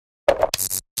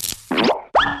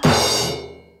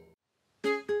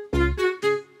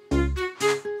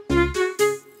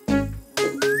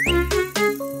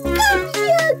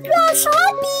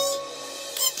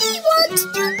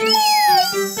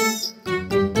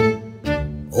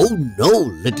Oh no,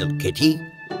 little kitty.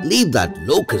 Leave that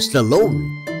locust alone.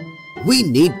 We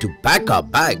need to pack our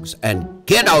bags and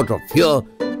get out of here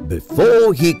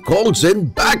before he calls in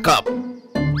backup.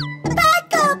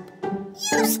 Backup!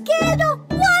 You scared of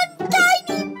one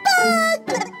tiny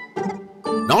bug!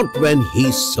 Not when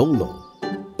he's solo,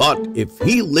 but if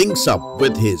he links up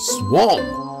with his swarm,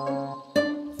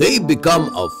 they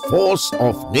become a force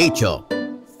of nature,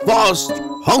 fast,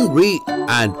 hungry,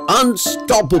 and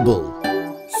unstoppable.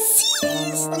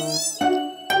 Seriously?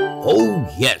 Oh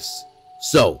yes.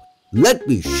 So, let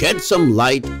me shed some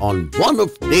light on one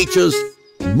of nature's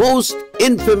most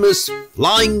infamous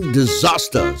flying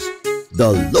disasters,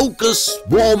 the locust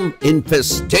swarm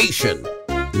infestation.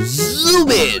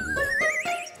 Zoom in!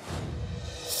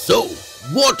 So,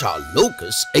 what are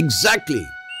locusts exactly?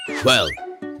 Well,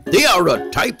 they are a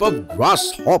type of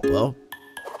grasshopper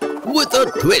with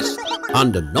a twist.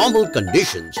 Under normal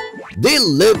conditions, they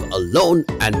live alone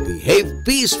and behave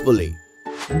peacefully.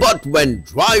 But when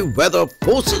dry weather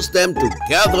forces them to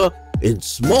gather in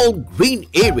small green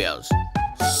areas,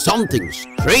 something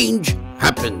strange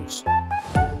happens.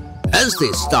 As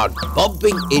they start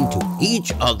bumping into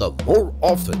each other more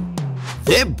often,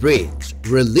 their brains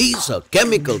release a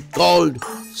chemical called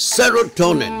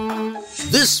serotonin.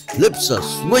 This flips a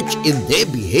switch in their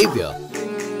behavior,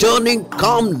 turning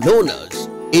calm loners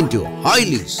into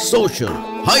highly social,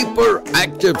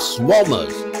 hyperactive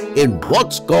swarmers in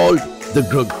what's called the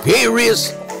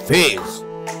gregarious phase.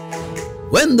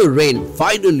 When the rain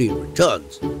finally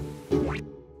returns,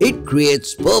 it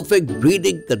creates perfect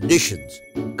breeding conditions,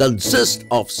 consists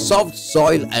of soft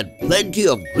soil and plenty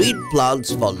of green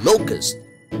plants for locusts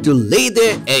to lay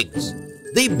their eggs.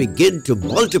 They begin to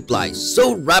multiply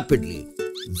so rapidly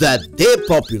that their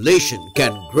population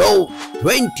can grow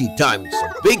 20 times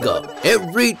bigger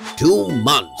every 2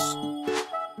 months.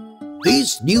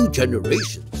 These new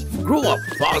generations grow up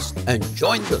fast and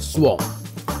join the swarm,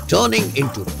 turning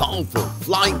into powerful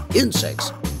flying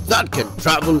insects that can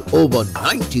travel over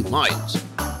 90 miles,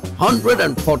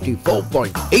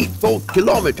 144.84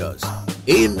 kilometers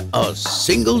in a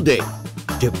single day,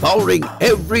 devouring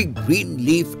every green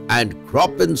leaf and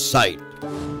crop in sight.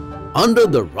 Under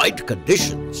the right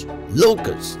conditions,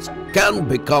 locusts can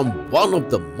become one of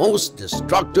the most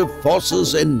destructive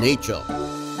forces in nature.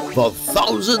 For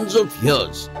thousands of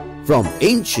years, from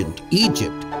ancient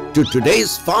Egypt to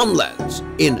today's farmlands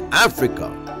in Africa,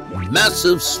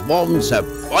 massive swarms have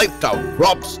wiped out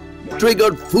crops,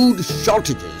 triggered food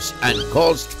shortages, and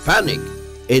caused panic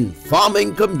in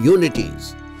farming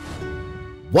communities.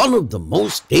 One of the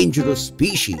most dangerous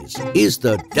species is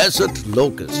the desert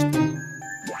locust.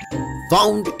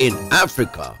 Found in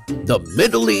Africa, the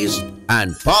Middle East,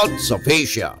 and parts of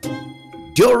Asia.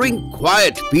 During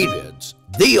quiet periods,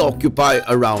 they occupy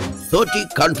around 30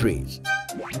 countries.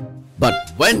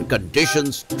 But when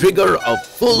conditions trigger a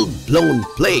full-blown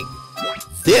plague,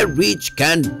 their reach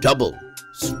can double,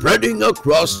 spreading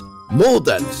across more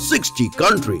than 60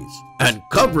 countries and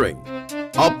covering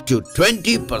up to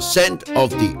 20% of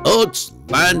the Earth's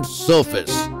land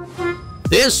surface.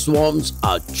 Their swarms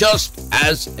are just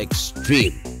as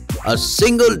extreme. A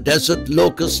single desert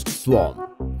locust swarm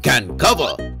can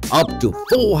cover up to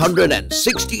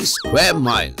 460 square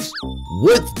miles,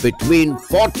 with between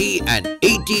 40 and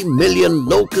 80 million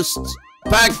locusts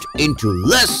packed into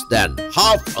less than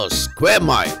half a square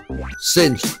mile.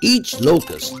 Since each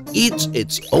locust eats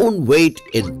its own weight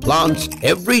in plants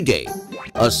every day,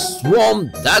 a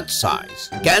swarm that size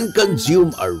can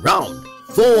consume around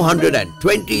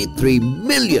 423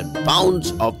 million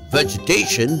pounds of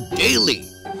vegetation daily.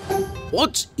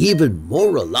 What's even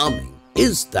more alarming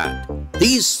is that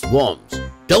these swarms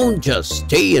don't just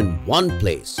stay in one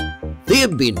place. They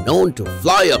have been known to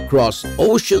fly across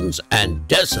oceans and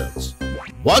deserts.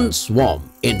 One swarm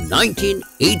in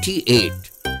 1988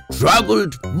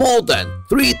 traveled more than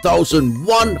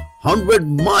 3,100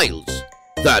 miles.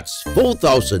 That's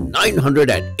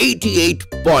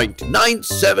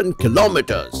 4,988.97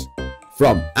 kilometers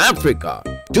from Africa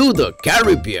to the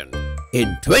Caribbean.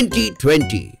 In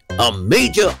 2020, a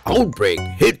major outbreak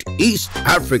hit East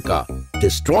Africa,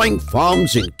 destroying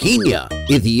farms in Kenya,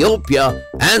 Ethiopia,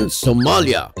 and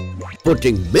Somalia,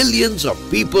 putting millions of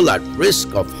people at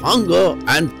risk of hunger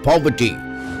and poverty.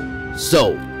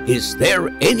 So, is there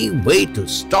any way to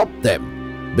stop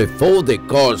them before they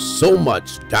cause so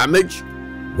much damage?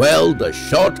 Well, the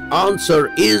short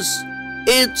answer is,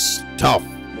 it's tough.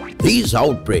 These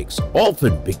outbreaks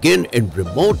often begin in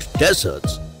remote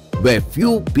deserts where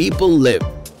few people live.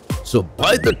 So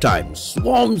by the time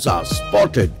swarms are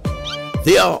spotted,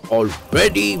 they are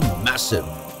already massive.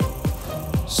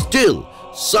 Still,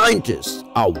 Scientists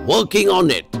are working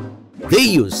on it. They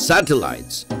use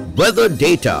satellites, weather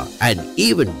data and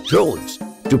even drones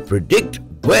to predict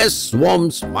where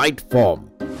swarms might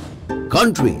form.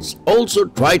 Countries also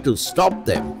try to stop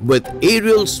them with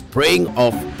aerial spraying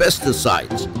of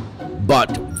pesticides.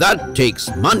 But that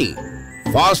takes money,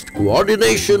 fast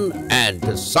coordination and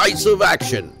decisive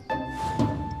action.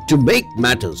 To make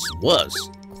matters worse,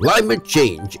 climate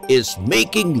change is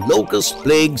making locust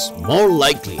plagues more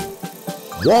likely.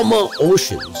 Warmer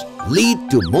oceans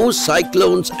lead to more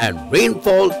cyclones and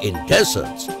rainfall in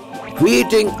deserts,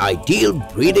 creating ideal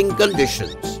breeding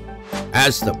conditions.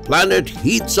 As the planet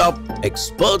heats up,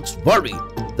 experts worry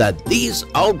that these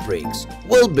outbreaks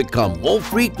will become more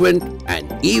frequent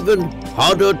and even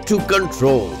harder to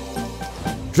control.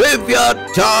 Trivia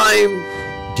time!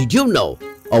 Did you know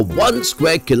a 1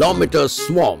 square kilometer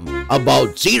swarm,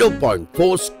 about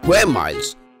 0.4 square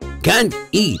miles, can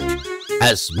eat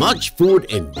as much food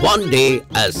in one day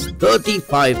as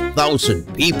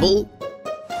 35,000 people?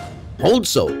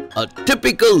 Also, a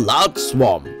typical large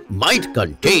swarm might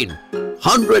contain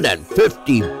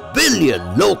 150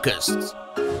 billion locusts.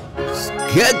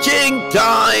 Sketching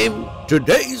time!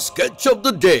 Today's sketch of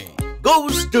the day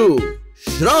goes to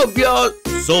Shravya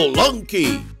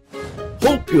Solanki.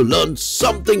 Hope you learned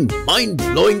something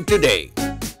mind-blowing today.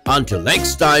 Until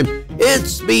next time,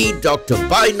 it's me, Dr.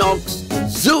 Binocs,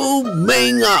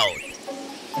 zooming out.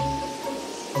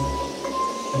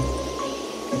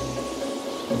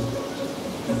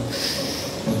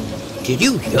 Did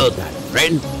you hear that,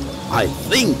 friend? I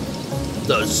think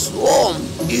the swarm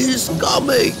is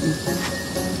coming.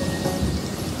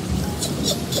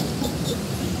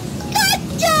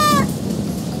 Gotcha!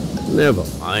 Never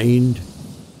mind.